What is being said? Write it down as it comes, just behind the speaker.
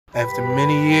After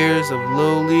many years of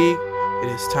Little League, it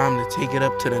is time to take it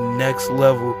up to the next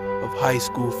level of high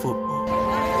school football.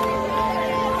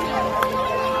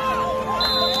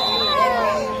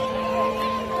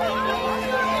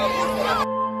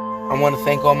 I want to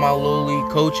thank all my Little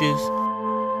League coaches,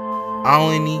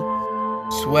 Alany,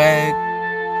 Swag,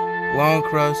 Long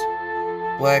Crust,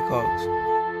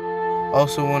 Blackhawks.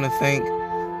 Also want to thank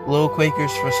Little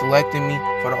Quakers for selecting me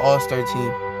for the All-Star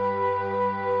team.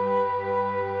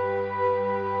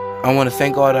 I want to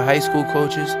thank all the high school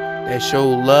coaches that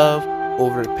showed love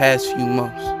over the past few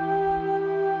months.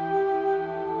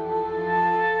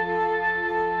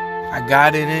 I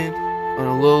got it in on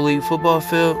the Little League football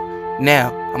field.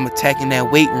 Now I'm attacking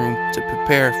that weight room to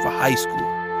prepare for high school.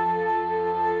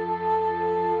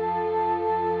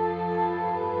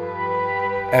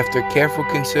 After careful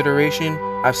consideration,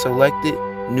 I've selected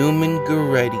Newman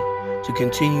Goretti to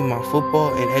continue my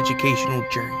football and educational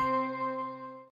journey.